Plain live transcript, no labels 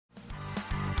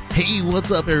Hey,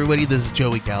 what's up, everybody? This is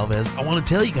Joey Galvez. I want to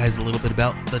tell you guys a little bit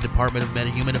about the Department of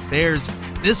Meta-Human Affairs.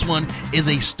 This one is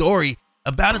a story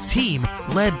about a team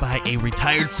led by a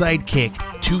retired sidekick,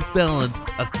 2 felons,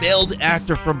 a failed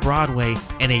actor from Broadway,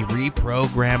 and a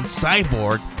reprogrammed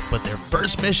cyborg. But their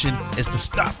first mission is to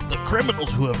stop the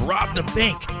criminals who have robbed a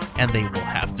bank, and they will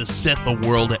have to set the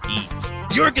world at ease.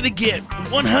 You're going to get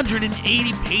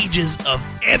 180 pages of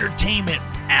entertainment,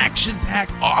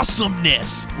 action-packed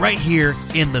awesomeness right here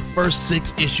in the first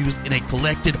 6 issues in a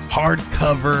collected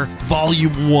hardcover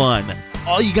volume 1.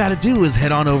 All you gotta do is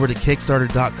head on over to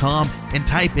Kickstarter.com and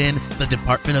type in the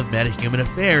Department of Meta-Human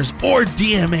Affairs or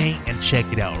DMA and check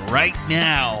it out right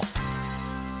now.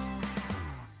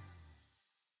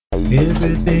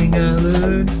 Everything I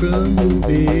learned from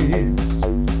movies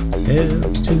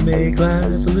helps to make life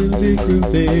a little bit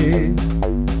groovy.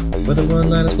 Whether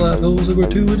one-liners, plot holes, or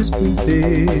gratuitous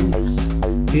movies,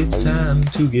 it's time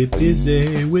to get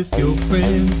busy with your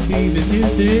friend Steve and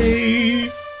Izzy.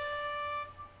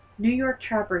 New York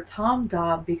trapper Tom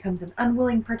Dobb becomes an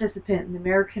unwilling participant in the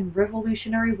American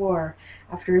Revolutionary War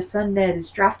after his son Ned is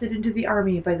drafted into the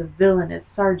army by the villainous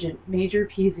Sergeant Major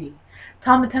Peasy.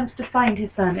 Tom attempts to find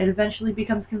his son and eventually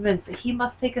becomes convinced that he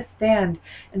must take a stand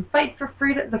and fight for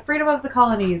the freedom of the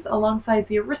colonies alongside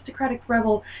the aristocratic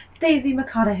rebel Daisy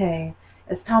McConaughey.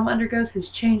 As Tom undergoes his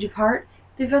change of heart,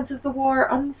 the events of the war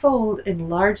unfold in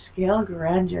large-scale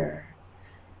grandeur.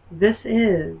 This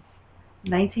is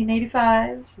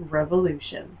 1985's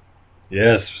Revolution.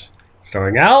 Yes,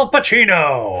 starring Al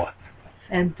Pacino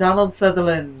and Donald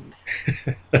Sutherland.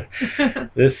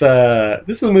 This is a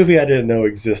movie I didn't know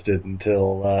existed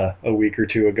until a week or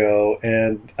two ago,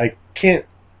 and I can't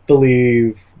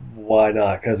believe why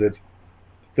not, because it's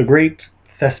the great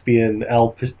thespian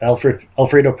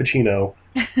Alfredo Pacino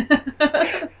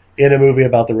in a movie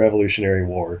about the Revolutionary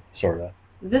War, sort of.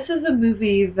 This is a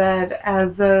movie that, as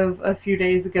of a few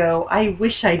days ago, I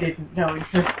wish I didn't know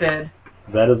existed.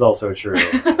 That is also true.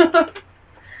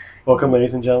 Welcome,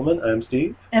 ladies and gentlemen. I'm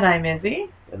Steve. And I'm Izzy.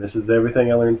 And this is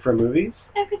Everything I Learned from Movies.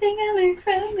 Everything I Learned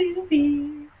from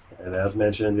Movies. And as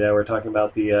mentioned, yeah, we're talking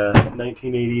about the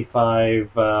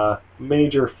 1985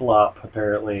 major flop,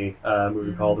 apparently,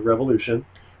 movie called The Revolution.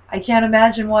 I can't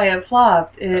imagine why it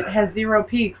flopped. It has 0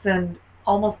 peaks and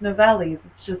almost no valleys.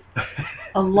 It's just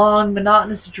a long,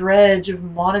 monotonous dredge of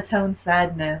monotone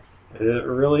sadness. It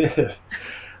really is.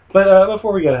 But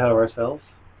before we get ahead of ourselves,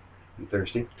 you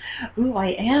thirsty? Ooh, I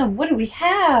am. What do we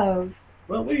have?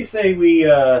 Well, what do you say we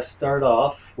start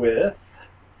off with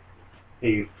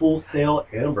a Full Sail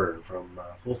Amber from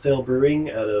Full Sail Brewing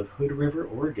out of Hood River,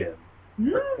 Oregon.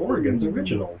 Oregon's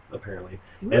original, apparently.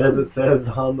 And as it says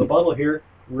on the bottle here,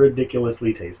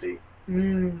 ridiculously tasty.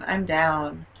 I'm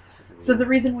down. So the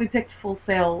reason we picked Full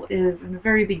Sail is in the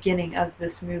very beginning of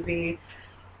this movie,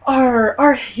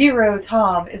 our hero,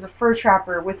 Tom, is a fur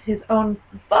trapper with his own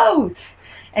boat.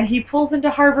 And he pulls into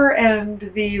harbor, and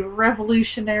the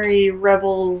revolutionary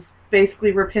rebels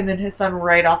basically rip him and his son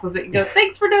right off of it and go,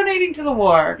 "Thanks for donating to the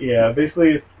war." Yeah,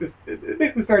 basically, it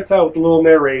basically starts out with a little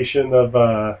narration of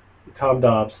Tom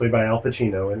Dobbs, played by Al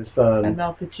Pacino, and his son. And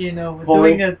Al Pacino was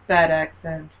doing a bad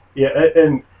accent. Yeah,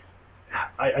 and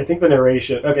I think the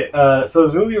narration... Okay, so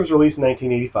this movie was released in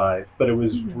 1985, but it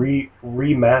was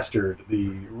remastered, the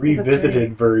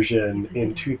revisited version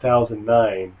in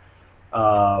 2009.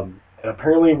 And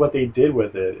apparently what they did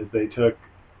with it is they took,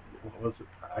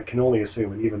 I can only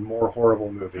assume, an even more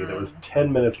horrible movie that was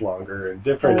 10 minutes longer and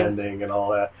different ending and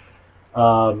all that.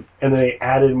 And they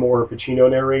added more Pacino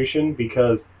narration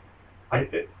because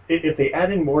if they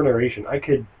added more narration, I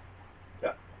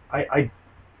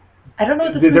don't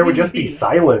know what there would just be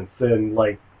silence and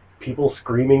like people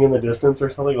screaming in the distance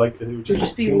or something. Like it would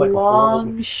just be like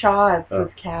long shots of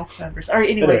cast members. All right,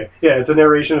 anyway. Yeah, it's a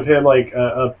narration of him like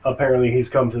apparently he's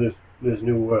come to this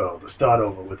new world to start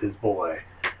over with his boy,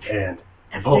 and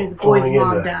after the boy's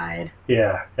mom died.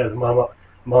 Yeah, as mom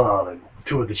and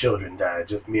 2 of the children died,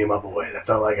 just me and my boy. That's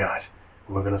all I got.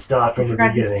 We're gonna start from the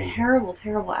beginning. His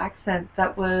terrible accent.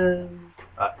 That was.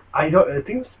 I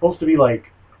think it's supposed to be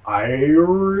like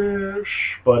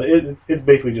Irish, but it's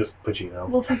basically just Pacino.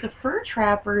 Well, if he's a fur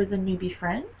trapper, then maybe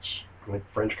French? Like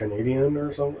French Canadian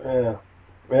or something? Yeah.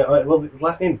 Well, his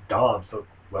last name's Dobbs, so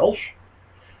Welsh?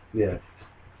 Yeah.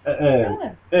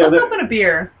 Let's open a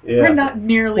beer. Yeah. We're not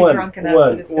nearly drunk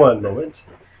enough. One moment.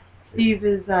 Steve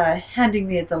is handing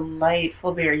me a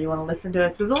delightful beer. You want to listen to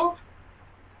it sizzle?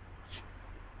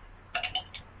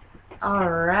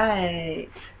 All right.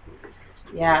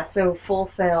 Yeah, so Full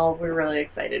Sail, we're really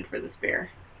excited for this beer.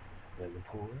 And the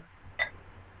pour.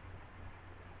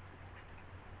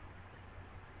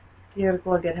 You gotta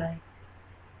plug it, honey.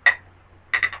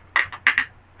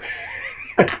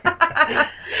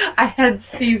 I had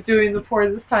Steve doing the pour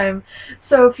this time.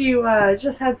 So if you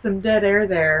just had some dead air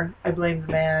there, I blame the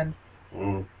man.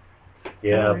 Mm.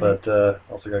 Yeah, All right. but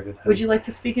also got good. Would you like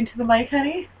to speak into the mic,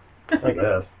 honey? I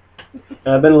guess.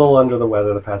 I've been a little under the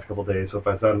weather the past couple of days, so if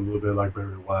I sound a little bit like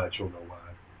Barry White, you'll know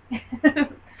why.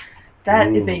 That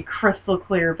is a crystal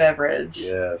clear beverage.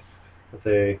 Yes. It's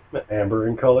a amber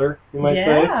in color, you might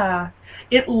say. Yeah.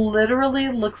 It literally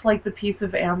looks like the piece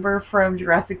of amber from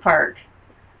Jurassic Park.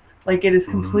 Like it is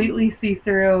completely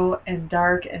see-through and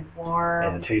dark and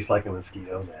warm. And it tastes like a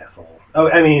mosquito's asshole.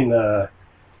 Oh, I mean,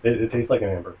 it tastes like an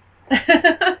amber.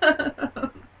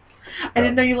 I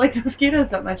didn't know you liked mosquitoes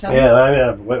that much, huh? Yeah,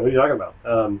 I mean, what are you talking about?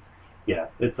 Yeah,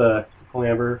 it's a full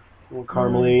amber, a little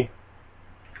caramely.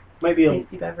 Might be a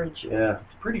tasty beverage. Yeah,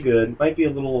 it's pretty good. Might be a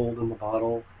little old in the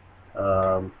bottle,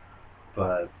 but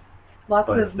lots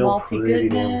of still malty pretty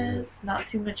goodness, not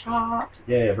too much hop.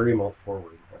 Yeah, very malt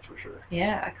forward, that's for sure.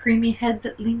 Yeah, a creamy head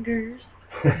that lingers.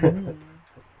 How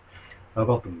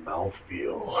about the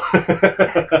mouthfeel?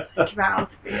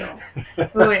 Mouthfeel.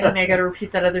 Wait, honey, I gotta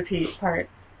repeat that other part.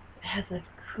 It has a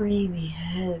creamy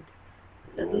head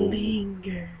that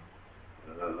lingers.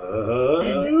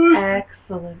 An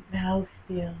excellent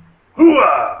mouthfeel. Do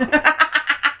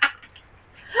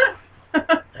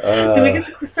we get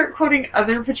to start quoting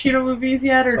other Pacino movies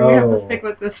yet, or do we have to stick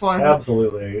with this one?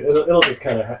 Absolutely. It'll just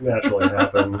kind of naturally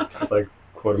happen. Just like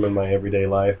quote him in my everyday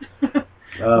life.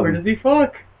 Where does he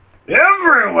fuck?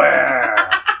 Everywhere!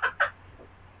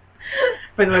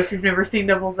 By the way, if you've never seen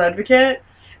Devil's Advocate,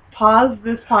 pause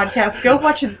this podcast, go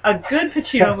watch a good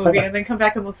Pacino movie, and then come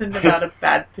back and listen about a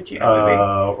bad Pacino movie.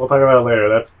 We'll talk about it later.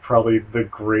 That's probably the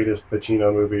greatest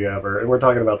Pacino movie ever. And we're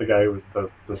talking about the guy who was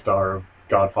the star of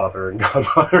Godfather and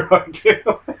Godfather Part 2.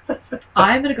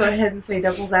 I'm going to go ahead and say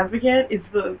Devil's Advocate is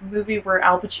the movie where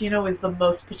Al Pacino is the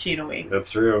most Pacino-y.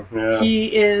 That's true, yeah. He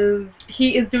is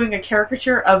doing a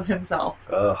caricature of himself.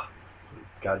 Ugh.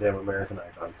 Goddamn American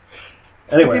icon.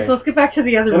 Anyway. Okay, so let's get back to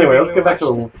the other movie. Let's get back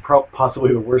to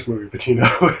possibly the worst movie Pacino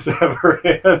has ever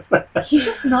in. He's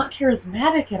just not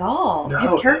charismatic at all. No,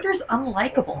 his character's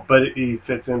unlikable. But he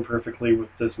fits in perfectly with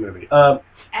this movie.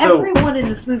 Everyone in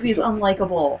this movie is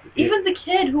unlikable. Even the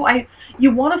kid who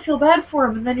you want to feel bad for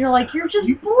him, and then you're like, you're just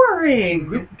boring.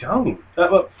 You don't.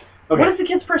 Okay. What is the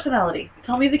kid's personality?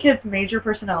 Tell me the kid's major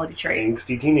personality trait.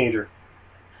 Angsty teenager.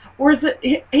 Or is it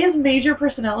his major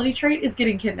personality trait is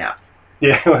getting kidnapped?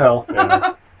 Yeah, well.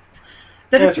 Yeah.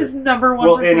 That is his number one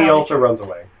personality. Well, and he also runs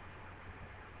away.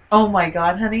 Oh my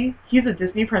god, honey. He's a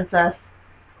Disney princess.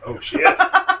 Oh, shit.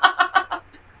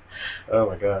 Oh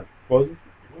my god. What was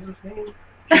his name?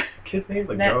 Kid's name?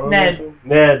 Like Ned.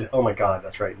 Ned. Oh my god,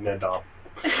 that's right. Ned Doll.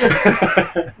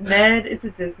 Ned is a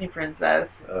Disney princess.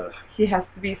 He has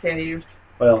to be saved.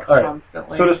 Well, alright.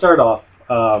 Constantly. So to start off, it's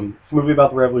a movie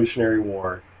about the Revolutionary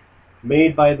War,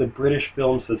 made by the British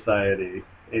Film Society,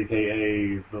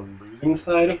 a.k.a. the losing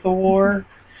side of the war.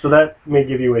 So that may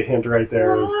give you a hint right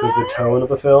there as to the tone of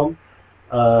the film.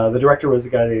 The director was a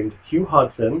guy named Hugh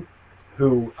Hodgson,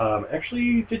 who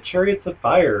actually did Chariots of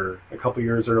Fire a couple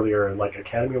years earlier, and like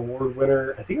Academy Award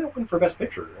winner. I think that won for Best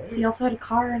Picture, right? He also had a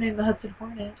car named the Hudson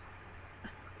Hornet.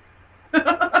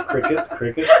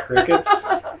 Crickets.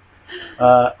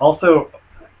 Also,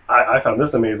 I found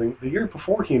this amazing. The year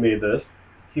before he made this,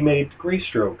 he made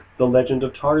Greystroke, The Legend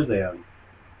of Tarzan.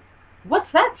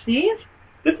 What's that, Steve?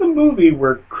 It's a movie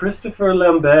where Christopher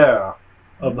Lambert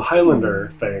of the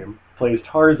Highlander fame plays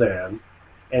Tarzan,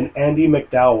 and Andy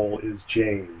McDowell is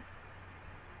Jane.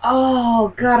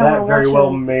 Oh, God, I that very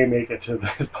well may make it to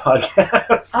this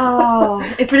podcast. Oh,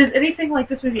 if it is anything like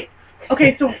this movie.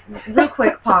 Okay, so real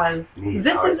quick pause. Me,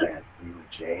 this Tarzan, you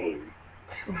Jane.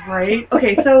 Right?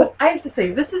 Okay, so I have to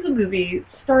say, this is a movie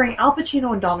starring Al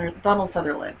Pacino and Donald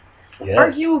Sutherland. Yes.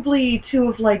 Arguably two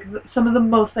of, like, some of the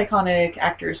most iconic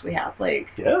actors we have. Like,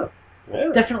 yeah.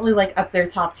 Definitely, like, up there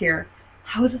top tier.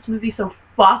 How is this movie so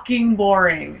fucking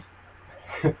boring?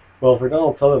 Well, for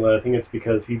Donald Sutherland, I think it's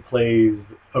because he plays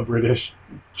a British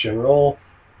general,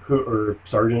 or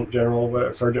sergeant major,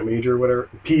 whatever,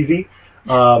 Peasy.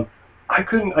 I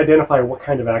couldn't identify what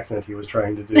kind of accent he was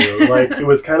trying to do. Like, it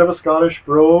was kind of a Scottish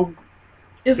brogue.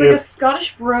 It was like a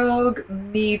Scottish brogue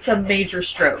meets a major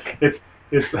stroke.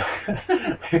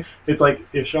 It's like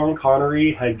if Sean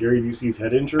Connery had Gary Busey's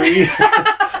head injury.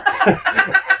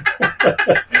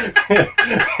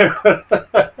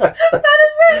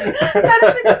 That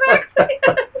is exactly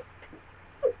it.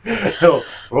 So,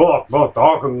 I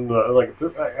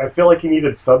feel like he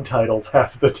neid subtitles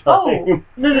half the time. Oh,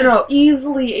 no.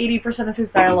 Easily 80% of his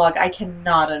dialogue I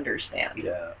cannot understand.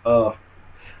 Yeah. All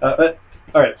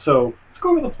right, so let's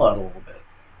go over the plot a little bit.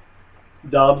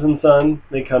 Dobbs and Son,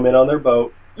 they come in on their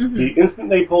boat. Mm-hmm. The instant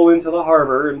they pull into the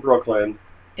harbor in Brooklyn,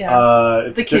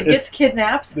 the kid gets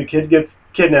kidnapped. The kid gets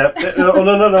kidnapped.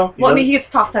 No. Well, I mean, he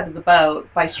gets tossed out of the boat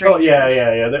by strangers. Oh,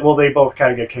 yeah. Well, they both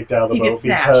kind of get kicked out of the boat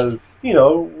because,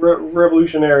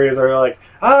 revolutionaries are like,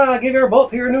 give your boat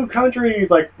to your new country. He's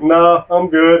like, nah, I'm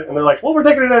good. And they're like, well, we're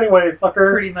taking it anyway,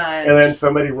 sucker. Pretty much. And then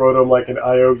somebody wrote him like an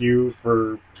IOU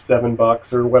for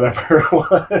 $7 or whatever it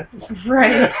was.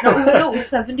 Right. No, it was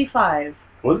 75.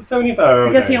 Was it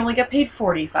 75? Because he only got paid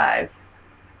 45.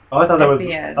 Oh, I thought that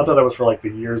was for like the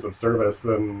years of service.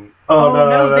 And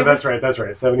no, that's right.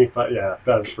 75. Yeah,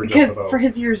 that's for just the boat. For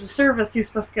his years of service, he was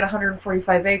supposed to get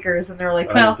 145 acres, and they're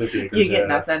like, well, you get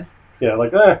nothing. Yeah,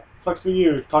 like, sucks for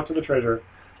you. Talk to the treasurer.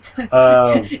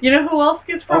 You know who else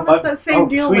gets promised that same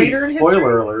deal later in history?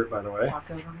 Spoiler alert, by the way.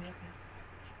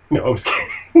 No, I'm just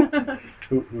kidding.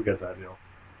 Who gets that deal?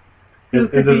 Does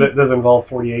it involve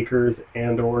 40 acres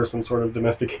and or some sort of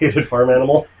domesticated farm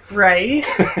animal? Right.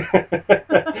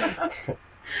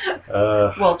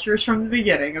 Welchers from the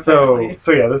beginning, apparently.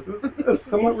 So yeah, this is a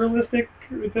somewhat realistic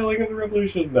retelling of the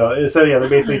revolution. No, so yeah, they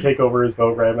basically take over his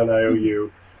boat, grab an IOU,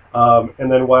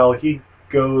 and then while he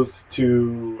goes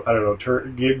to, I don't know,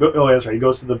 he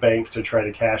goes to the bank to try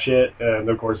to cash it, and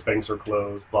of course banks are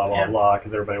closed, blah, blah, blah,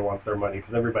 because everybody wants their money,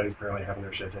 because everybody's apparently having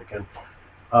their shit taken.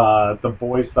 The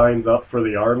boy signs up for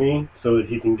the army so that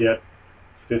he can get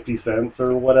 50 cents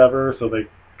or whatever,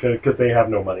 because they have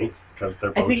no money, because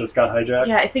their boat just got hijacked.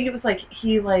 Yeah, I think it was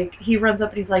he runs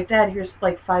up and he's like, Dad, here's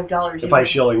like $5. 5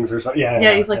 shillings or something.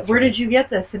 Yeah, he's like, where did you get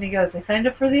this? And he goes, I signed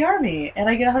up for the army, and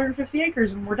I get 150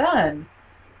 acres, and we're done.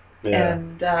 Yeah.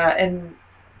 And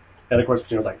of course,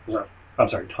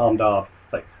 Tom Dobbs,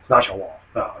 like, it's not your wall.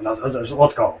 No,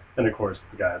 let's go. And of course,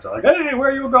 the guys are like, hey, where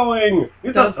are you going?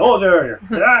 He's a soldier.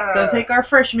 Don't take our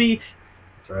fresh meat.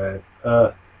 That's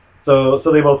right. So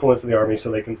they both went to the army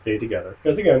so they can stay together.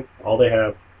 Because again, all they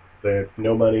have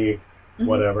no money,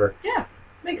 whatever. Yeah,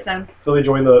 makes sense. So they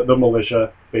join the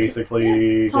militia,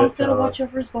 basically. Yeah. Tom's gotta watch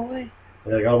over his boy.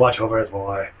 Yeah, they gotta watch over his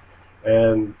boy.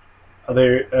 And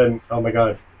oh my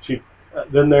God,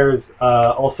 then there's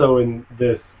also in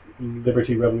this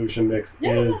Liberty Revolution mix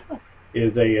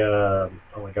is a oh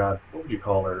my God, what would you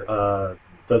call her?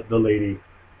 The lady,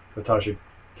 Natasha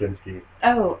Kinski.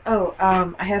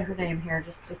 I had her name here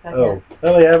just a second.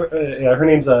 Her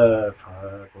name's what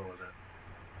was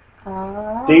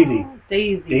it?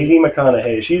 Daisy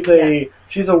McConaughey.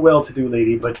 She's a well-to-do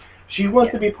lady, but she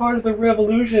wants to be part of the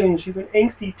revolution. She's an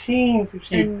angsty teen.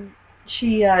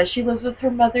 She lives with her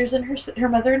mother and her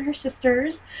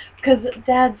sisters, because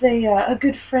Dad's a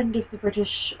good friend of the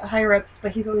British higher ups,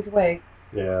 but he's always away.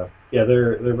 Yeah,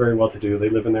 they're very well to do. They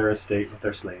live in their estate with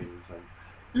their slaves and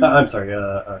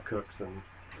cooks and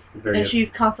various. And she's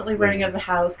constantly running out of the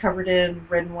house, covered in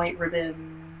red and white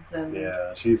ribbons, and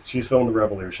yeah, she's filmed the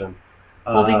revolution,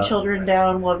 holding children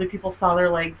down while other people saw their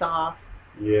legs off.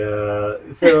 Yeah,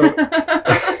 so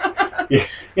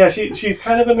she's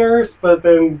kind of a nurse, but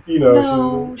then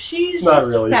she's not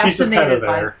really. She's just kind of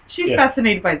there. She's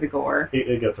fascinated by the gore.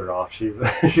 It gets her off. She's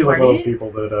like one of those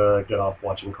people that get off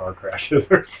watching car crashes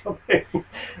or something.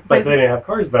 But they didn't have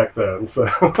cars back then, so.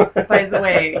 By the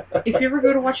way, if you ever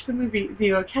go to watch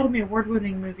the Academy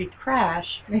Award-winning movie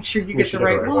Crash, make sure you get the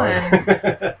right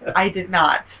one. I did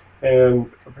not.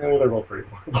 And apparently they're both pretty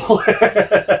horrible.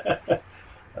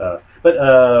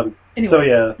 Anyway. So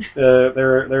yeah,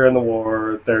 they're in the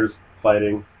war. There's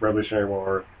fighting, Revolutionary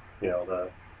War. The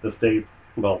state.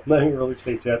 Well, not even really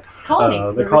states yet.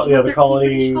 Colony. The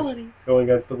colony going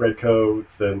against the Redcoats,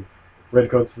 and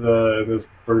Redcoats in this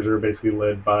version are basically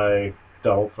led by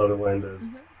Donald Sutherland as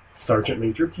Sergeant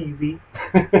Major Peasy.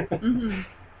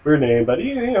 Weird name, but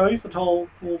he's a tall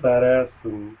little badass,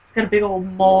 and he's got a big old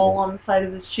mole on the side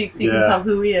of his cheek, so you can tell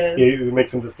who he is. Yeah, it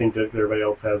makes him distinctive. Everybody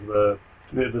else has the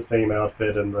same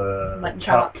outfit and the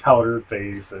powdered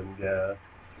face and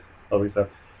all these stuff.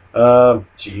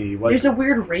 There's a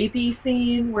weird rapey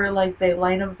scene where they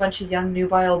line up a bunch of young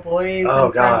nubile boys in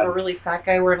front of a really fat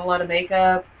guy wearing a lot of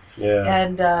makeup. Yeah.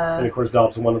 And of course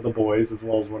Dobbs is one of the boys as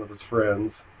well as one of his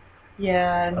friends.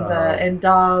 Yeah, and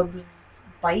Dobbs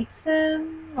bites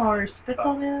him or spits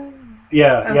on him.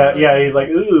 Yeah. He's like,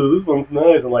 ooh, this one's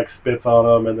nice, and spits on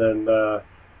him, and then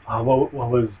what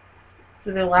was.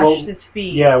 So they lashed his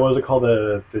feet. Yeah, what was it called?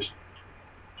 The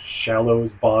Shallows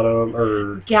Bottom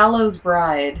or Gallows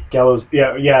Bride. Gallows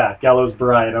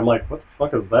Bride. I'm like, what the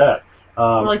fuck is that?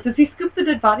 Does he scoop the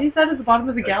dead bodies out of the bottom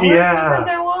of the gallows from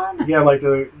now on? Yeah,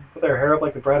 to put their hair up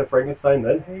like the Bride of Frankenstein,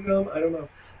 then hang them. I don't know.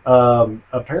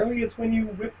 Apparently it's when you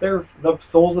whip the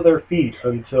soles of their feet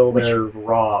until Which they're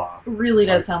raw. really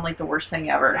does sound like the worst thing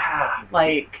ever. Yeah.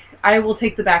 Like, I would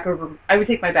take my back over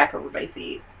my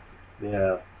feet.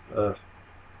 Yeah.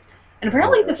 And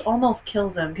apparently this almost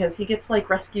kills him because he gets like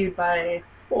rescued by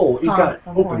Well, he's Tom got at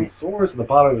some open point. sores at the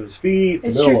bottom of his feet,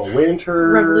 in the It's middle of winter.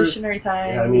 Revolutionary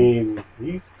time. Yeah, I mean,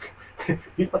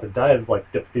 he's about to die of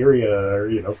like diphtheria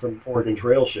or some Oregon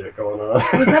Trail shit going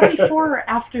on. Was that before or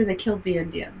after they killed the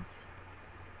Indians?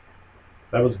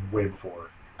 That was way before.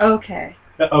 Okay.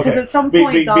 Okay. Because at some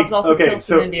point Dobbs also kills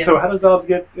some Indians. So how does Dobbs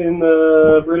get in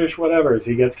the British whatevers?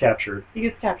 He gets captured. He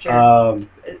gets captured.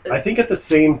 I think at the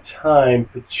same time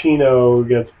Pacino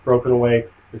gets broken away.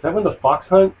 Is that when the fox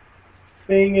hunt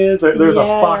thing is? There's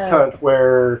a fox hunt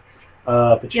where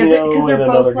Pacino and another guy. They're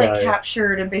both like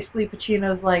captured, and basically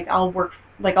Pacino's like, I'll work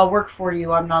for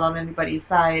you. I'm not on anybody's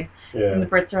side. Yeah. And the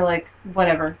Brits are like,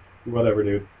 whatever. Whatever,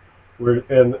 dude.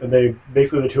 And they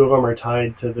basically, the two of them are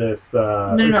tied to this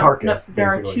carcass. No,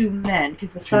 there basically. are two men because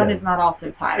the son is not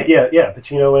also tied. Yeah,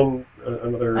 Pacino and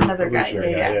another guy.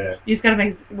 Yeah. You just gotta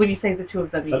make, when you say the two of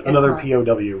them, another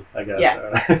POW, I guess.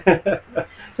 Yeah.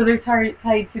 So they're tied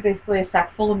to basically a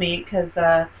sack full of meat because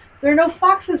there are no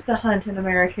foxes to hunt in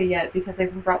America yet because they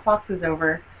haven't brought foxes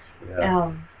over.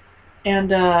 Yeah. And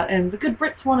the good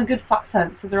Brits want a good fox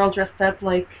hunt, so they're all dressed up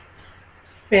like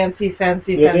fancy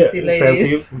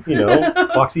ladies.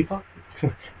 Fancy,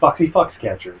 foxy fox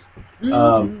catchers.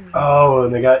 Mm-hmm.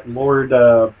 And they got Lord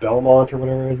Belmont or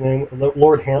whatever his name,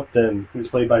 Lord Hampton, who's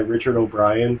played by Richard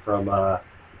O'Brien from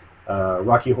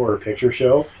Rocky Horror Picture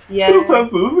Show. Yeah. Good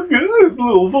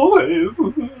little voice.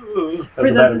 That's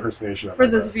a bad impersonation of For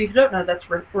those of you who don't know, that's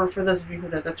Riff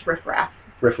Raff.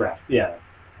 Riff Raff. Yeah.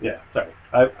 Sorry,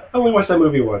 I only watched that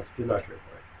movie once. Did not care for it.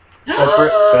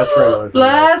 That's for another time.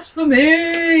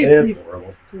 Blasphemy! It's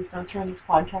horrible. Please don't turn this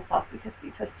podcast off because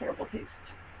Steve has terrible taste.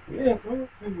 Yeah, well,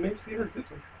 maybe Peter did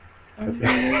some. That's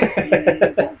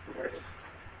the word.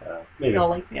 Maybe. Y'all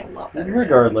like me a lot better.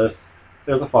 Regardless,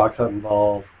 there's a fox hunt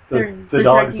involved. The They're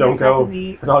dogs don't go.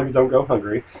 meat. The dogs don't go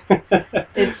hungry.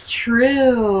 It's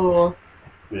true.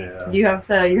 Yeah. You have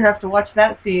to watch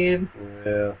that scene.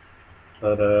 Yeah.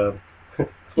 But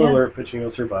spoiler: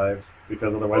 Pacino survives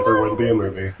because otherwise there wouldn't be a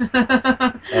movie.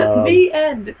 The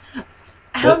end.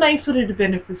 How nice would it have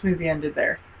been if this movie ended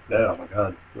there? Oh my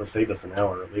God, it'll save us an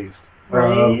hour at least.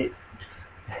 Right.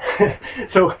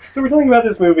 So we're talking about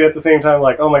this movie at the same time,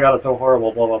 like, oh my God, it's so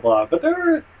horrible, blah blah blah. But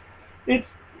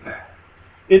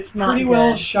it's pretty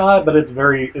well shot, but it's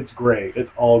gray. It's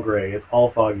all gray. It's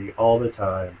all foggy all the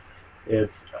time.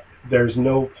 There's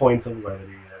no points of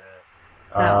levity in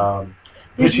it. No.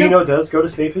 Pacino does go to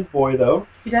save his boy, though.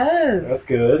 He does. That's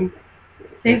good.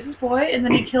 Saves his boy, and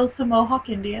then he kills some Mohawk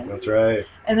Indians. That's right.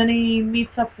 And then he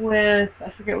meets up with, I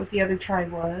forget what the other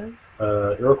tribe was.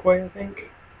 Iroquois, I think.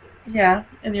 Yeah,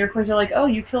 and the Iroquois are like, oh,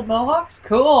 you killed Mohawks?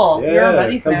 Cool. Yeah, you're our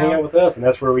buddies come now. hang out with us. And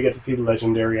that's where we get to see the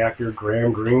legendary actor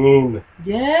Graham Greene.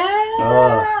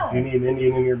 Yeah. You need an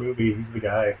Indian in your movie. He's the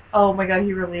guy. Oh my God,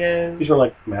 he really is. He's from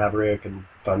like Maverick and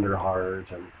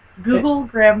Thunderheart and... Google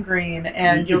Graham Greene,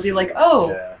 and you'll be like,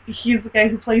 oh, he's the guy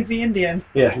who plays the Indian.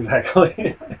 Yeah,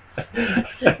 exactly.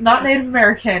 Not Native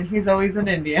American. He's always an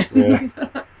Indian. Yeah.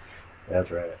 That's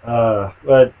right.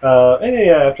 But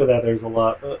after that, there's a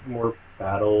lot more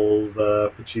battles.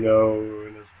 Pacino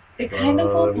and his... It kind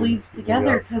of all bleeds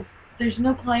together because there's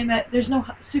no climate, there's no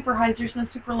super highs, there's no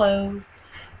super lows.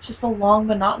 It's just a long,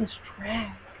 monotonous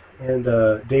track. And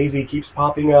Daisy keeps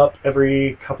popping up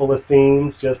every couple of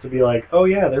scenes just to be like, oh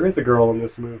yeah, there is a girl in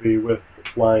this movie with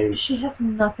lines. She has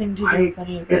nothing to do with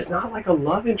any of it. It's not like a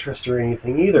love interest or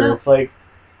anything either. No. It's like,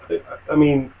 I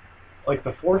mean, like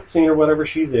the fourth scene or whatever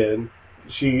she's in,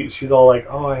 she's all like,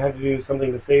 oh, I have to do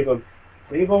something to save him.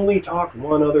 They've only talked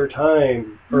one other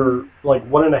time, or like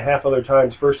 1.5 other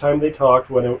times. First time they talked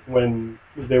when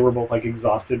they were both like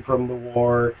exhausted from the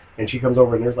war, and she comes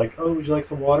over and there's like, oh, would you like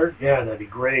some water? Yeah, that'd be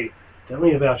great. Tell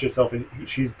me about yourself. And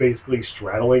she's basically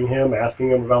straddling him,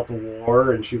 asking him about the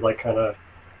war, and she's like kind of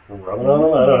rubbing on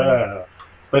him. I don't know.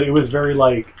 But it was very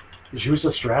like, she was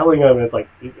just straddling him, and it's like,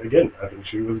 again, I think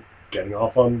she was getting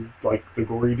off on like the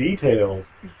gory details.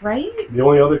 Right? The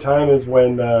only other time is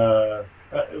when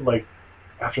like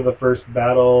after the first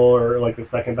battle or like the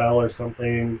second battle or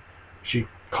something, she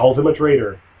calls him a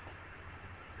traitor.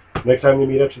 Next time they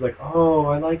meet up, she's like, oh,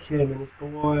 I like him and his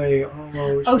boy.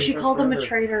 Oh, she called him a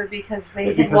traitor because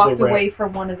they had walked away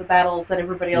from one of the battles that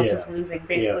everybody else was losing.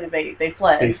 Basically, they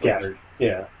fled. They scattered.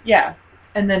 Yeah. Yeah.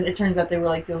 And then it turns out they were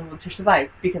like the only ones who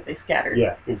survived because they scattered.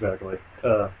 Yeah, exactly.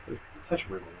 It's such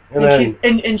a weird one.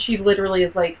 And she literally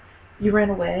is like, you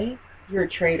ran away? You're a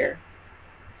traitor.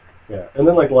 Yeah, and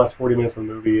then like the last 40 minutes of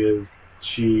the movie is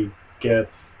she gets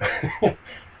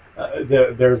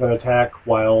there's an attack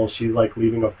while she's like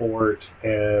leaving a fort,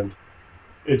 and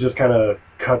it just kind of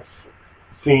cuts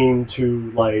scene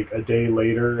to like a day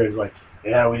later, and it's like,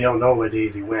 yeah, we don't know where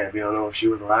Daisy went. We don't know if she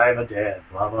was alive or dead.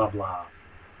 Blah blah blah.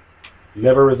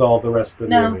 Never resolved the rest of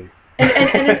the movie.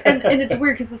 And it's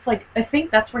weird because it's like, I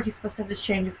think that's where he's supposed to have this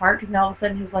change of heart, because now all of a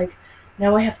sudden he's like,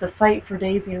 now I have to fight for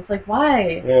Daisy. And it's like,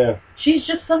 why? Yeah. She's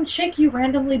just some chick you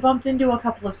randomly bumped into a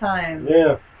couple of times.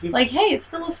 Yeah. Like, hey, it's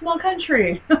still a small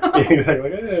country.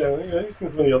 Exactly. Yeah, you seen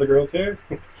some of the other girls here?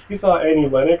 You saw Annie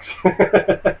Lennox.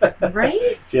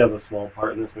 Right? She has a small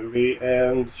part in this movie,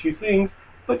 and she sings,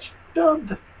 but she's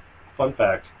dubbed. Fun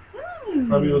fact.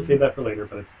 Probably will save that for later,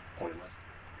 but it's pointless.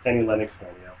 Annie Lennox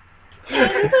cameo. Annie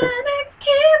Lennox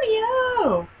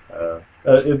cameo!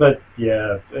 But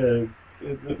yeah,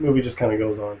 the movie just kind of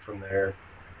goes on from there,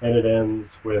 and it ends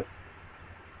with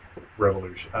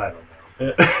revolution. I don't know.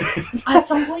 At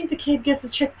some point, the kid gets a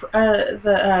chick, Ned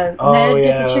gets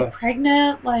a chick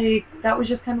pregnant. Like, that was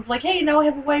just kind of like, hey, now I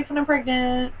have a wife and I'm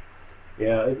pregnant.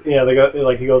 Yeah. They go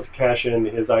like he goes to cash in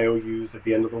his IOUs at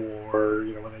the end of the war.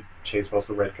 You know, when they chase most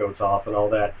of the redcoats off and all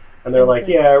that, and they're like,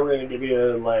 yeah, we're gonna give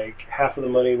you like half of the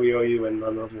money we owe you and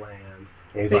none of the land.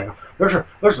 And he's like,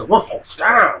 this won't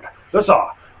stand.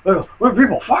 When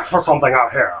people fight for something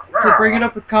out here. To bring it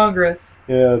up with Congress.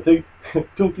 Yeah,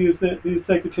 don't be the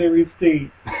Secretary of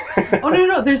State. Oh,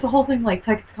 no, there's the whole thing like,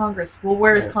 take it to Congress. Well,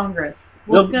 where is Congress?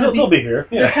 Well, they'll be here.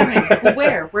 Yeah. They're coming. Well,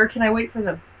 where? Where can I wait for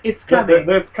them? It's coming.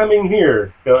 They're coming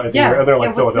here. I think they're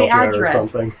like Philadelphia or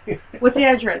something. What's the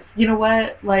address? You know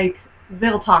what? Like,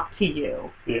 they'll talk to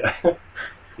you. Yeah.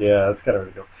 Yeah, it's kind of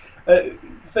ridiculous.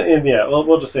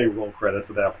 We'll just say roll credits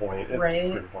at that point. It's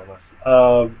pretty pointless.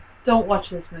 Don't watch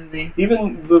this movie.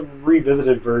 Even the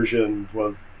revisited version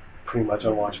was pretty much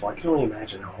unwatchable. I can only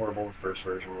imagine how horrible the first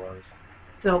version was.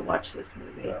 Don't watch this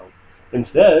movie. So,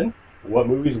 instead, what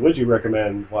movies would you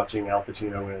recommend watching Al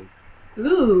Pacino in?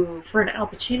 Ooh, for an Al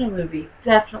Pacino movie,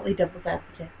 definitely Devil's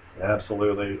Advocate.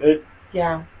 Absolutely.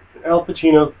 Yeah. Al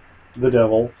Pacino, the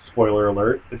devil, spoiler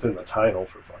alert, it's in the title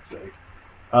for fuck's sake.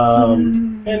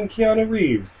 And Keanu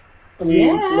Reeves. I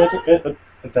mean,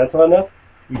 if that's not enough,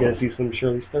 you gotta see some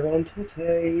Charlize Theron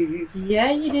titties.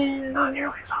 Yeah, you do. Not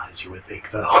nearly as hot as you would think,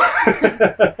 though.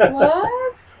 What?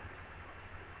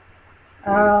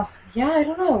 Yeah, I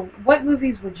don't know. What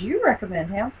movies would you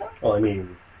recommend, Hanson? Well, I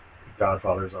mean,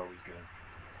 Godfather's always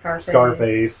good.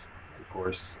 Scarface, of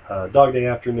course. Dog Day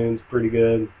Afternoon's pretty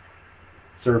good.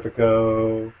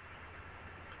 Serpico.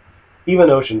 Even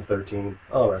Ocean's 13.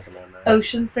 I'll recommend that.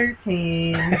 Ocean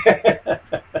 13.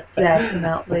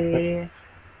 Definitely.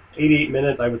 88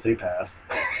 minutes, I would say pass.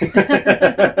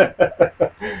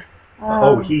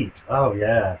 Heat. Oh,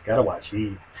 yeah. Gotta watch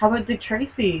Heat. How about Dick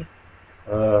Tracy?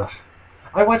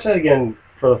 I watched that again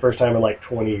for the first time in like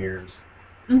 20 years.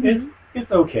 Mm-hmm.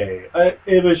 It's okay.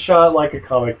 It was shot like a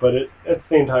comic, but at the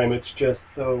same time, it's just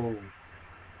so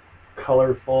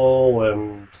colorful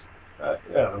and I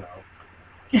don't know.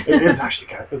 It's actually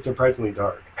it's surprisingly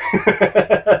dark.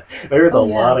 There's a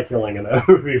lot of killing in that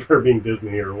movie for being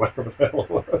Disney or whatever the hell it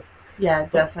was. Yeah,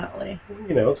 definitely.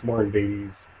 You know, it's more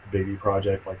in baby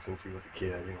project, like since he was a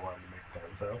kid, he wanted to make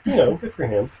sense. So, you know, good for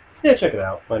him. Yeah, check it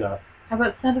out. Why not? How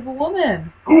about Son of a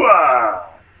Woman?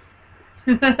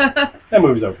 That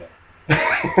movie's okay.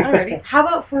 Alrighty. How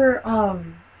about for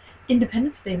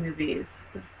Independence Day movies?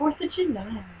 The 4th of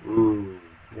July.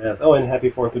 Yes. Oh, and happy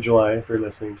 4th of July if you're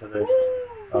listening to this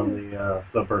on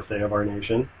the birthday of our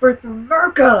nation. Birth of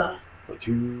America. So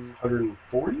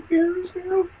 240 years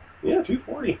now? Yeah,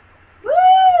 240. Woo!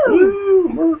 Woo,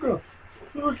 America.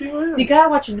 You gotta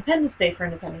watch Independence Day for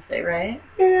Independence Day, right?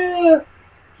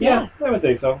 Yeah, I would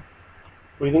say so.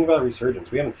 What do you think about Resurgence?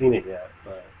 We haven't seen it yet,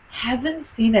 but... Haven't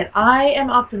seen it. I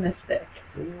am optimistic.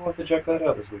 Maybe we'll have to check that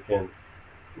out this weekend.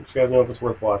 You guys know if it's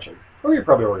worth watching. Or you're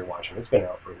probably already watching. It's been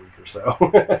out for a week or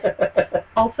so.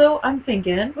 Also, I'm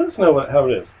thinking... Let us know how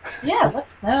it is. Yeah, let us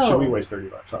know. Should we waste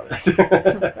 $30 on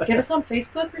it? Get us on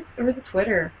Facebook or the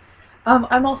Twitter.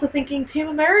 I'm also thinking Team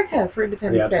America for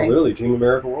Independence Day. Yeah, absolutely. Team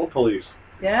America World Police.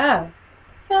 Yeah.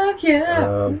 Fuck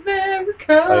yeah,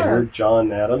 America. I heard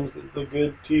John Adams is a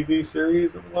good TV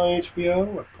series that was on HBO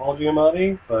with Paul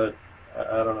Giamatti, but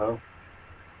I don't know.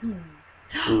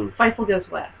 Fightful Goes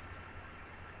West.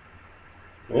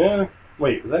 Yeah.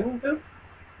 Wait, is that any good?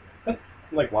 That's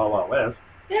like Wild Wild West.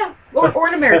 Yeah. Or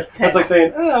an American Tale. That's like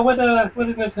saying, what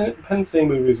Independence Day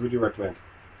movies would you recommend?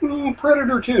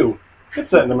 Predator 2. It's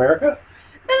set in America.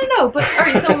 No, but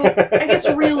alright, so I guess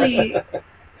really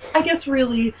I guess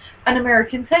really an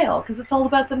American Tale, because it's all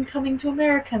about them coming to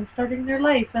America and starting their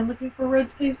life and looking for roads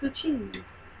paved with cheese.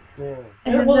 Yeah.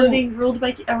 And then being ruled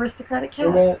by aristocratic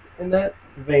cats. In that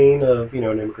vein of, an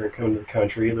immigrant coming to the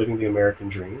country, living the American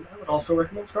dream, I would also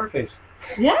recommend Scarface.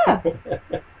 Yeah.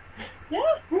 Yeah.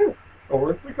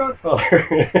 Or The Godfather.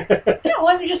 Yeah, well,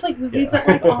 I mean, just like movies that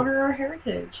like honor our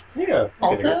heritage. Yeah.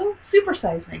 Also, Super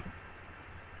Size Me.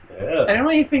 Yeah. I don't know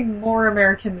anything more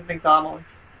American than McDonald's.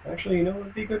 Actually, you know what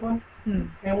would be a good one? Hamlet.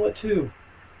 Hamlet 2.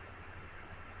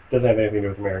 Doesn't have anything to do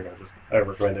with America. I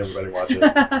recommend everybody watch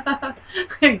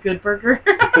it. Good Burger.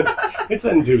 It's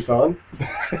in Tucson.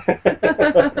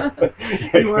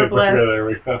 You are blessed. There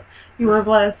we go. You are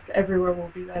blessed. Everywhere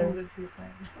will be better than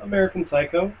Tucson. American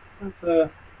Psycho.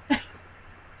 That's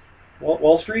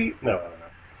Wall Street? No, I don't know.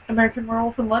 American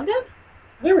Werewolf in London?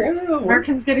 There we go.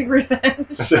 Americans Getting Revenge.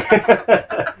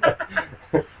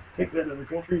 Take that to the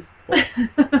country.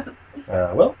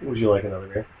 Well, would you like another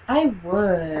beer? I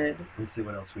would. Let's see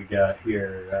what else we got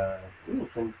here.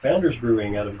 From Founders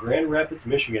Brewing out of Grand Rapids,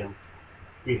 Michigan,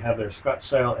 we have their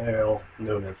Scotch-style ale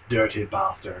known as Dirty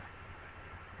Bastard.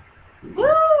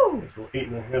 Woo! It's an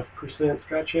 8.5%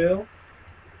 Scotch ale.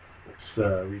 Let's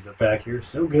read it back here.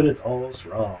 So good it's almost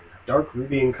wrong. Dark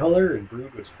ruby in color and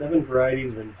brewed with 7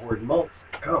 varieties of imported malts.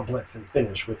 Complex in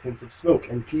finish with hints of smoke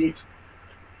and peat.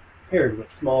 Paired with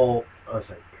a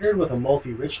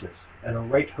malty richness and a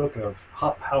right hook of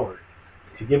hop power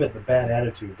to give it the bad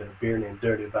attitude that a beer named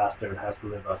Dirty Bastard has to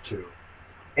live up to.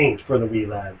 Ain't for the wee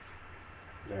lads.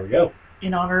 There we go.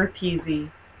 In honor of Peasy,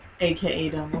 a.k.a.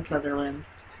 Donald Sutherland.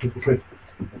 Good.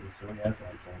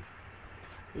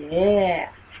 Yeah.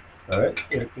 All right.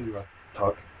 Yeah, you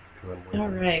talk. All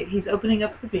right. He's opening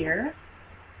up the beer.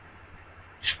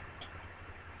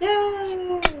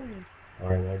 Yay! All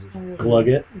right, now just glug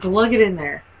it. Glug it in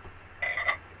there.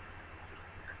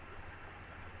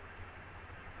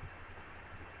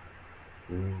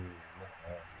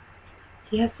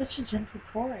 He has such a gentle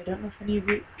pour. I don't know if any of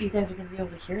you guys are going to be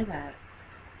able to hear that.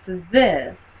 So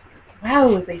this,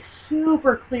 wow, is a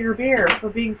super clear beer for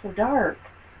being so dark.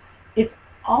 It's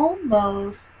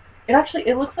almost,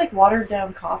 it looks like watered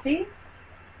down coffee,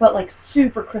 but like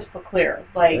super crystal clear.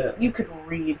 Like you could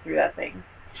read through that thing.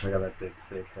 Check out that big,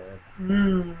 thick head.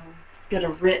 It's got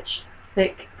a rich,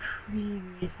 thick,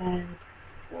 creamy head.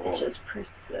 It just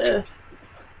persists.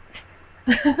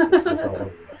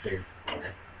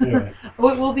 Yeah.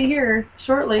 We'll be here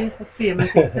shortly. Let's see him.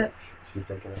 She's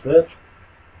taking a sip.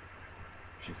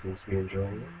 She seems to be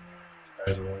enjoying it.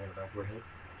 Eyes are rolling in the back of her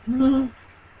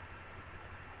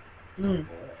head.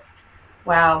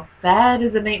 Wow, that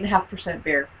is an 8.5%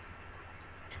 beer.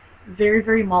 Very,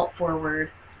 very malt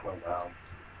forward. Oh wow.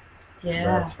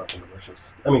 Yeah. That's fucking delicious.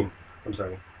 I mean, I'm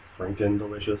sorry, Franken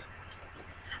delicious.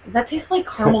 That tastes like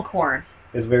caramel corn.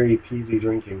 It's very peasy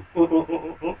drinking.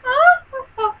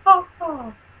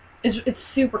 It's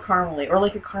super caramely, or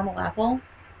like a caramel apple.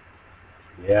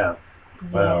 Yeah.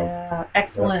 Wow. Yeah.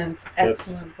 Excellent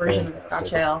version of the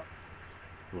Scotch ale.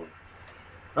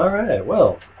 All right.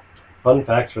 Well, fun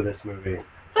facts for this movie.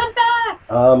 Fun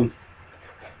facts.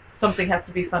 Something has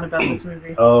to be fun about this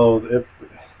movie.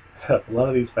 A lot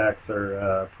of these facts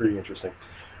are pretty interesting.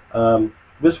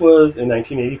 This was, in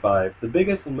 1985, the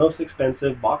biggest and most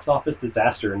expensive box office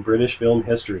disaster in British film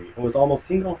history and was almost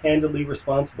single-handedly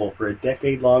responsible for a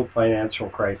decade-long financial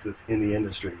crisis in the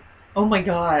industry. Oh my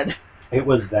god. It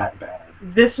was that bad.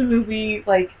 This movie,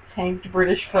 tanked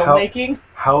British filmmaking?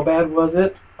 How bad was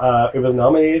it? It was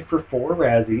nominated for 4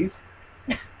 Razzies,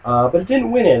 but it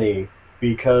didn't win any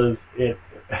because it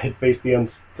faced the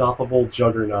unstoppable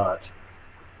juggernaut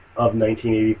of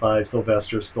 1985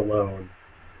 Sylvester Stallone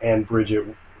and Bridget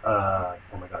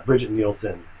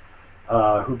Nielsen,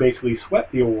 who basically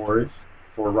swept the awards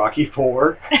for Rocky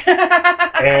IV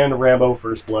and Rambo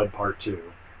First Blood Part 2.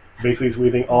 Basically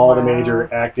sweeping all the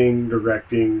major acting,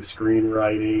 directing,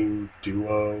 screenwriting,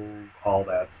 duo, all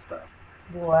that stuff.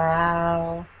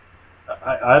 Wow.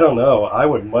 I don't know. I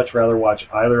would much rather watch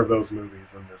either of those movies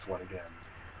than this one again.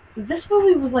 This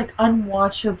movie was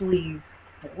unwatchably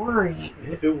boring.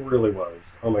 It really was.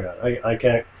 Oh my god.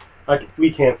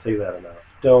 We can't say that enough.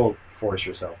 Don't force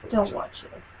yourself. Don't watch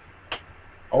this.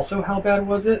 Also, how bad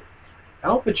was it?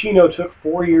 Al Pacino took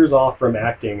 4 years off from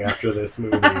acting after this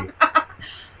movie.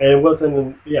 And it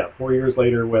wasn't, 4 years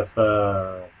later with, what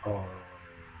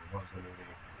was the movie?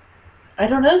 I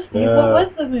don't know, Steve. What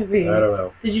was the movie? I don't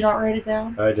know. Did you not write it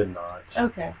down? I did not.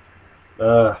 Okay.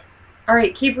 All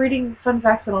right, keep reading fun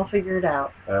facts and I'll figure it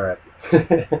out. All right.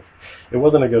 It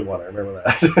wasn't a good one, I remember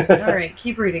that. All right,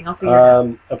 keep reading. I'll figure it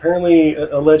out. Apparently,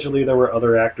 allegedly, there were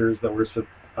other actors that were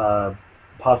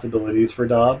possibilities for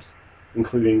Dobbs.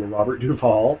 including Robert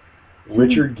Duvall,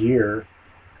 Richard Gere,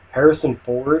 Harrison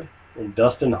Ford, and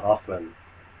Dustin Hoffman.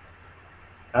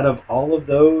 Out of all of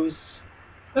those,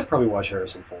 I'd probably watch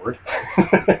Harrison Ford.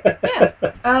 Yeah.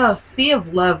 Oh, Sea of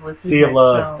Love was his Sea of next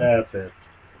Love, film. that's it.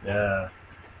 Yeah.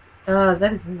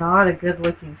 That is not a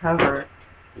good-looking cover.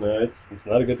 No, it's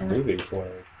not a good movie, from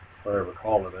what I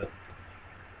recall of it.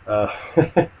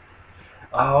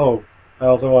 Oh, I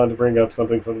also wanted to bring up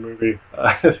something from the movie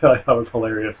I thought was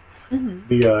hilarious. Mm-hmm.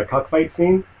 The cockfight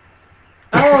scene.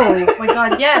 Oh, my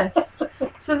God, yes.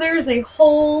 So there's a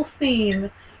whole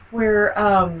scene where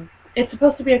it's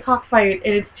supposed to be a cockfight,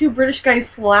 and it's two British guys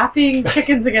slapping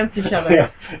chickens against each other.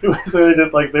 Yeah, they're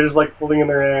just holding in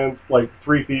their hands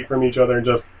 3 feet from each other and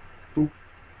just boop,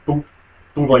 boop,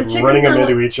 boop, running them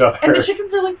into each other. And the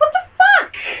chickens are like, what the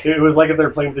fuck? It was like if they're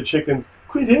playing with the chickens.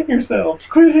 Quit hitting yourself!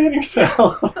 Quit hitting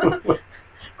yourself!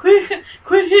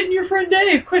 Quit hitting your friend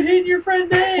Dave! Quit hitting your friend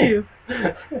Dave!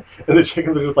 And the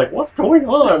chickens are just like, what's going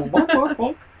on?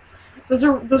 What?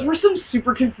 Those were some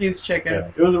super confused chickens.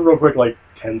 Yeah, it was a real quick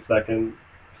 10-second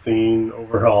scene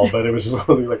overall, but it was just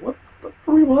really like, what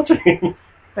are we watching?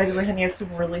 By the way, honey, I have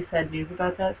some really sad news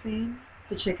about that scene.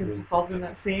 The chickens involved in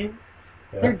that scene.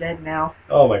 Yeah. They're dead now.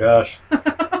 Oh my gosh.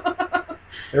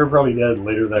 They were probably dead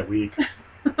later that week.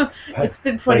 It's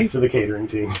been 20. Thanks to the catering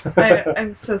team.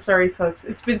 I'm so sorry, folks.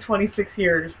 It's been 26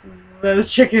 years. Those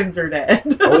chickens are dead.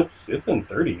 Oh, it's been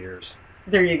 30 years.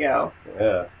 There you go.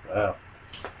 Yeah, wow.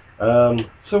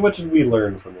 So what did we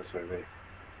learn from this movie?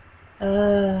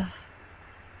 That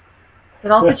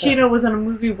Al Pacino was in a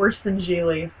movie worse than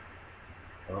Geely.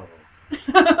 Oh.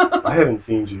 I haven't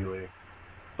seen Geely,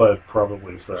 but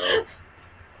probably so.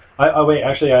 Wait,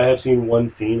 actually, I have seen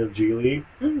one scene of Geely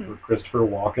with Christopher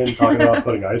Walken talking about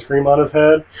putting ice cream on his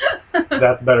head.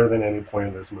 That's better than any point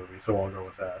in this movie, so I'll go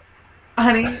with that.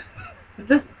 Honey,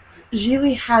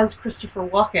 Geely has Christopher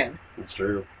Walken. It's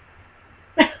true.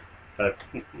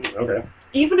 Okay.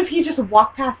 Even if he just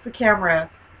walked past the camera,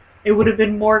 it would have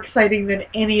been more exciting than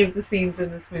any of the scenes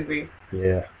in this movie.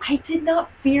 Yeah. I did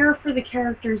not fear for the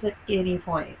characters at any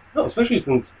point. No, especially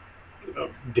since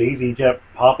Daisy kept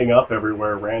popping up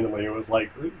everywhere randomly. It was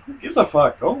like, who gives a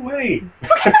fuck? Go away.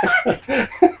 What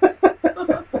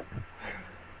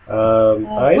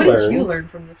did you learn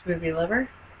from this movie, Lover?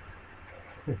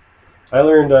 I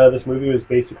learned this movie was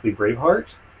basically Braveheart.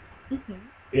 Mm-hmm.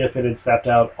 If it had stepped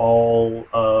out all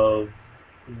of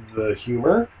the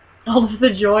humor, all of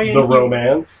the joy, and the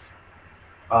romance,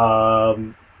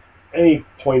 any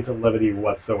points of levity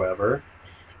whatsoever.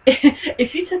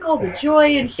 If you took all the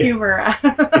joy and humor out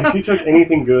if you took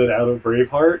anything good out of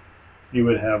Braveheart, you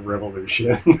would have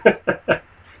Revolution.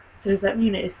 So does that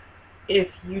mean if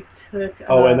you took...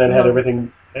 and then had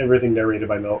everything narrated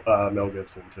by Mel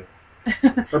Gibson, too.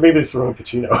 Or maybe it's throwing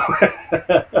Pacino.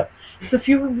 So if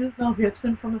you remove Mel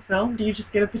Gibson from a film, do you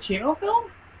just get a Pacino film?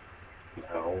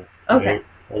 No. Okay. Wait,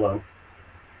 hold on.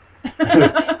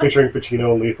 Picturing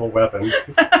Pacino and Lethal Weapon.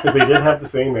 Because they did have the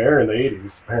same hair in the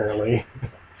 80s, apparently.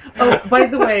 Oh, by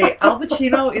the way, Al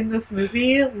Pacino in this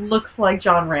movie looks like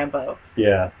John Rambo.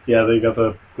 Yeah, they got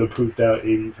the poofed out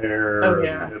 80s hair. Oh,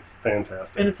 yeah. It's fantastic.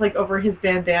 And it's over his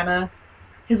bandana,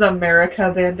 his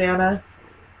America bandana.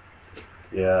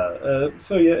 Yeah,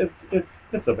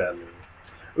 it's a bad movie.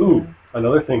 Ooh,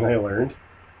 another thing I learned.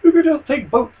 You could just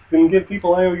take boats and give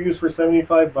people IOUs for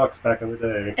 $75 back in the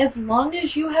day. As long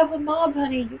as you have a mob,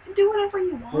 honey, you can do whatever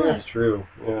you want. Yeah, that's true.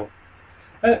 Yeah.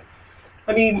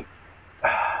 I mean,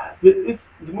 the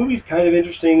movie's kind of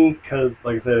interesting because,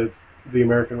 like I said, the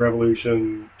American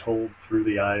Revolution told through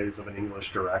the eyes of an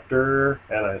English director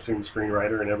and I assume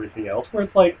screenwriter and everything else, where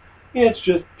it's like, yeah, it's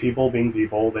just people being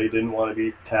people. They didn't want to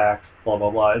be taxed, blah,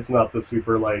 blah, blah. It's not the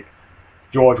super,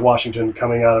 George Washington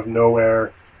coming out of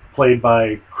nowhere, played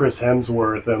by Chris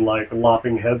Hemsworth, and,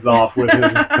 lopping heads off with his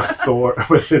sword,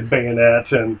 with his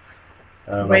bayonet. And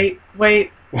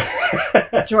Wait.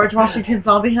 George Washington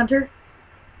Zombie Hunter?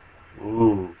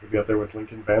 Ooh, you got there with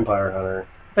Lincoln Vampire Hunter.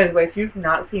 By the way, if you've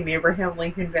not seen Abraham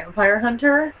Lincoln Vampire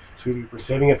Hunter... Sweetie, we're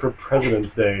saving it for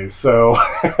President's Day, so...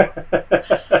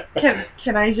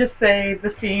 Can I just say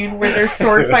the scene where they're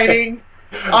sword fighting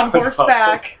on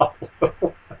horseback?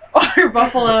 Or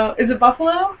Buffalo. Is it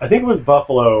Buffalo? I think it was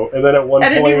Buffalo, and then at one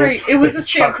point... At any rate, it was a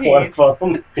stampede.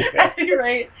 At any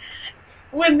rate,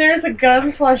 when there's a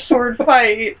gun/sword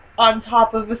fight on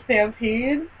top of a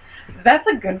stampede, that's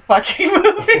a good fucking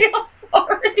movie. I'm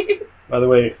sorry. By the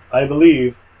way, I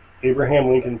believe Abraham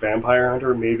Lincoln Vampire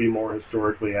Hunter may be more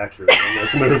historically accurate in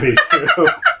this movie, too.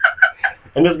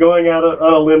 I'm just going out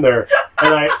on a limb there.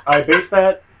 And I base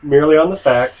that merely on the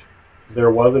fact there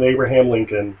was an Abraham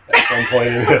Lincoln at some point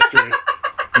in history.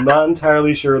 I'm not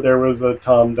entirely sure there was a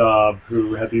Tom Dobb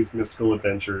who had these mystical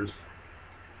adventures.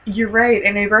 You're right,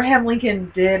 and Abraham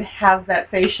Lincoln did have that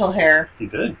facial hair. He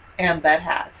did. And that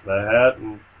hat. The hat,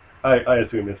 and I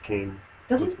assume his cane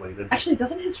was bladed. Actually,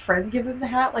 doesn't his friend give him the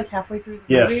hat, like, halfway through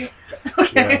the Yes. movie?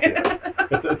 Okay. Yeah.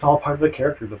 It's all part of the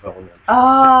character development.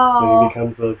 Oh. Then he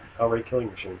becomes an outright killing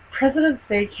machine. President's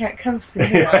Day can't come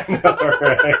soon Yeah, enough. I know,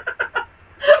 right?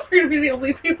 We're going to be the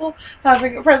only people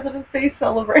having a President's Day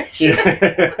celebration. Yeah.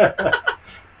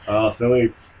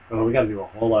 We got to do a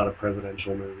whole lot of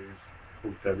presidential movies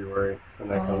in February when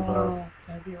that comes out.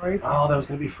 February. Oh, that was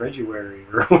going to be February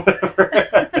or whatever.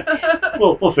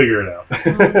 we'll figure it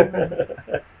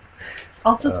out.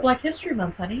 Also, it's Black History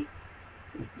Month, honey.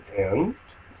 And?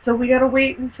 So we got to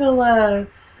wait until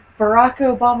Barack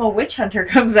Obama Witch Hunter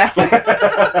comes out.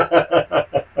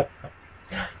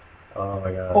 Oh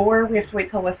my God. Or we have to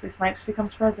wait till Wesley Snipes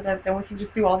becomes president, then we can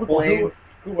just do all the plays.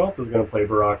 Who else is going to play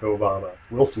Barack Obama?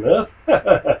 Will Smith?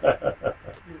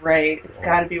 Right. It's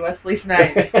got to be Wesley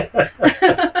Snipes.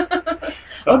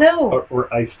 Oh, no.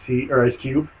 Or Ice-T, or Ice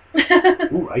Cube.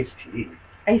 Ooh, Ice-T.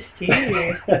 Ice-T.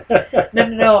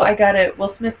 No, I got it.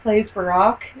 Will Smith plays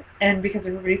Barack, and because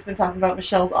everybody's been talking about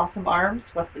Michelle's awesome arms,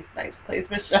 Wesley Snipes plays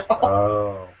Michelle.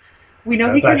 Oh. We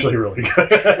know That's actually really good.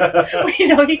 We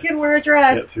know he can wear a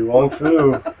dress. Yeah, Tu Wong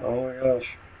Fu. Oh my gosh.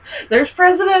 There's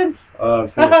presidents.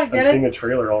 I'm seeing a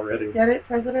trailer already. Get it,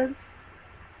 presidents?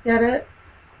 Get it?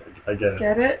 I get it.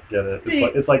 Get it? Get it.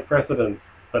 It's like precedents,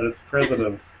 but it's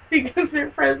presidents. Because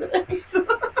they're presidents.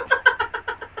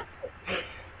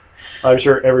 I'm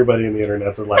sure everybody in the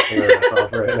internet is laughing their ass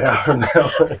off right now from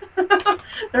that one.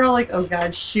 They're all like, oh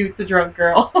God, shoot the drunk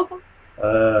girl.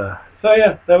 So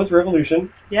yeah, that was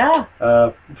Revolution. Yeah.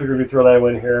 Figured we'd throw that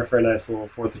one here for a nice little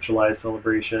 4th of July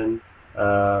celebration. We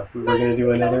were going to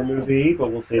do another movie,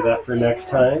 but we'll save that for next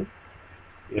time.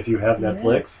 If you have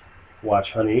Netflix,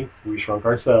 watch Honey, We Shrunk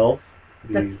Ourselves.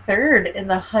 The third in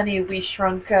the Honey, We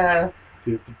Shrunk the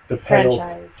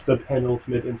franchise. The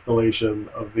penultimate installation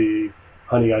of the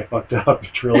Honey, I Fucked Up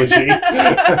trilogy.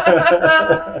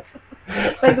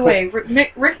 By the way,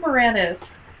 Rick Moranis,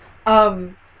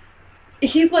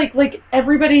 he's like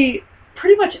everybody,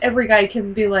 pretty much every guy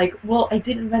can be like, well, I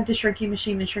did invent a shrinking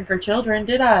machine to shrink our children,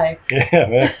 did I? Yeah,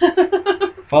 man.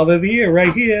 Father of the Year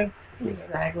right here.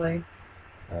 Exactly.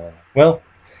 Well,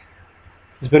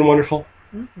 it's been wonderful.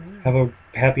 Mm-hmm. Have a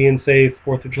happy and safe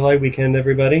 4th of July weekend,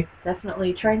 everybody.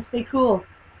 Definitely. Try and stay cool.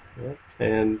 Yep.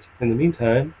 And in the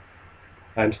meantime,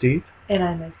 I'm Steve. And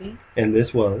I'm Izzy. And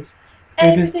this was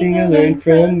Everything I Learned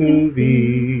from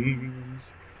Movies.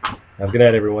 Have a good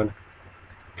night, everyone.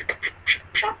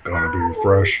 Gonna be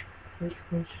fresh.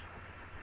 Fresh.